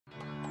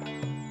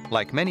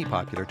Like many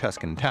popular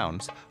Tuscan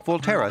towns,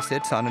 Volterra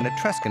sits on an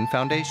Etruscan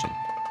foundation.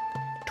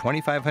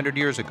 2,500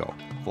 years ago,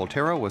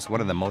 Volterra was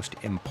one of the most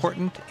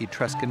important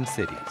Etruscan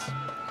cities.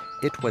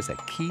 It was a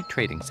key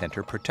trading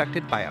center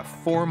protected by a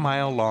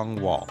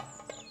 4-mile-long wall.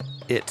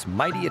 Its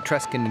mighty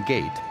Etruscan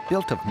gate,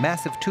 built of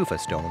massive tufa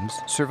stones,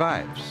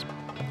 survives.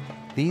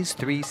 These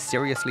 3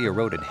 seriously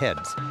eroded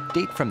heads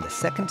date from the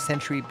 2nd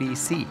century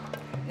BC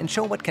and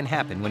show what can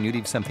happen when you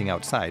leave something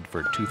outside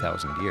for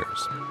 2,000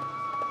 years.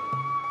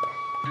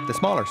 The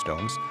smaller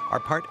stones are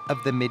part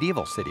of the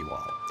medieval city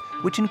wall,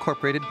 which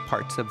incorporated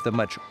parts of the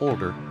much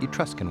older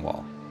Etruscan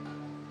wall.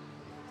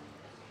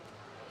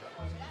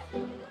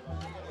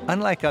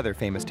 Unlike other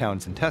famous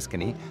towns in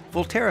Tuscany,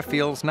 Volterra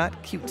feels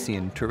not cutesy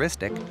and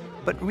touristic,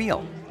 but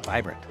real,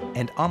 vibrant,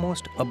 and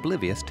almost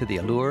oblivious to the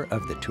allure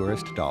of the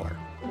tourist dollar.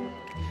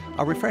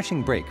 A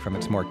refreshing break from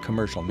its more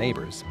commercial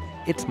neighbors,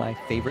 it's my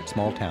favorite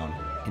small town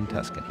in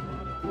Tuscany.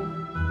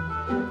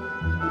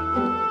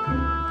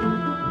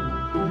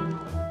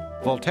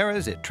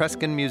 Volterra's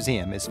Etruscan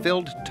Museum is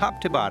filled top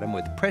to bottom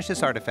with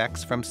precious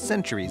artifacts from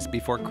centuries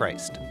before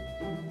Christ.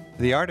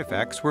 The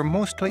artifacts were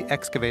mostly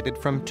excavated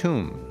from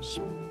tombs.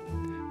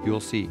 You'll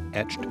see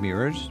etched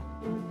mirrors,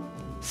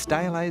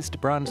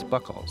 stylized bronze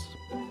buckles,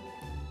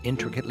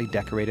 intricately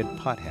decorated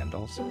pot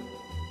handles,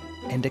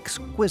 and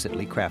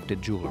exquisitely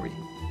crafted jewelry.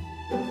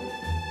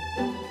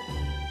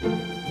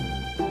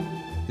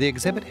 The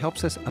exhibit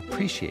helps us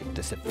appreciate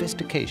the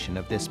sophistication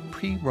of this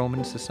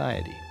pre-Roman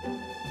society.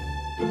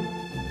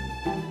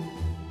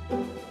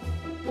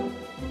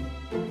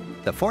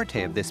 The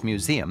forte of this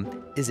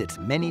museum is its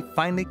many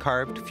finely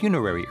carved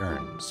funerary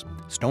urns,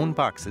 stone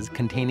boxes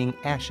containing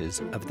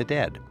ashes of the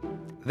dead.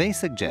 They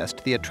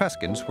suggest the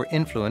Etruscans were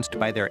influenced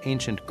by their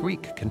ancient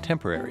Greek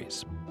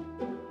contemporaries.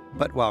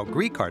 But while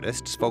Greek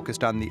artists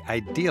focused on the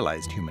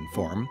idealized human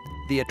form,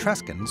 the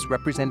Etruscans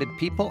represented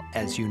people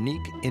as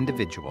unique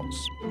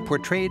individuals,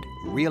 portrayed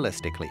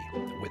realistically,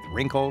 with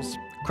wrinkles,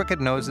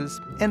 crooked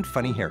noses, and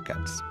funny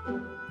haircuts.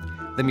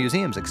 The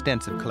museum's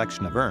extensive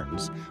collection of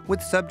urns,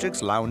 with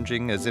subjects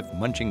lounging as if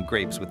munching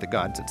grapes with the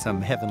gods at some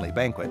heavenly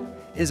banquet,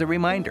 is a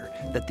reminder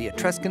that the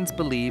Etruscans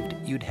believed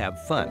you'd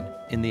have fun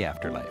in the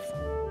afterlife.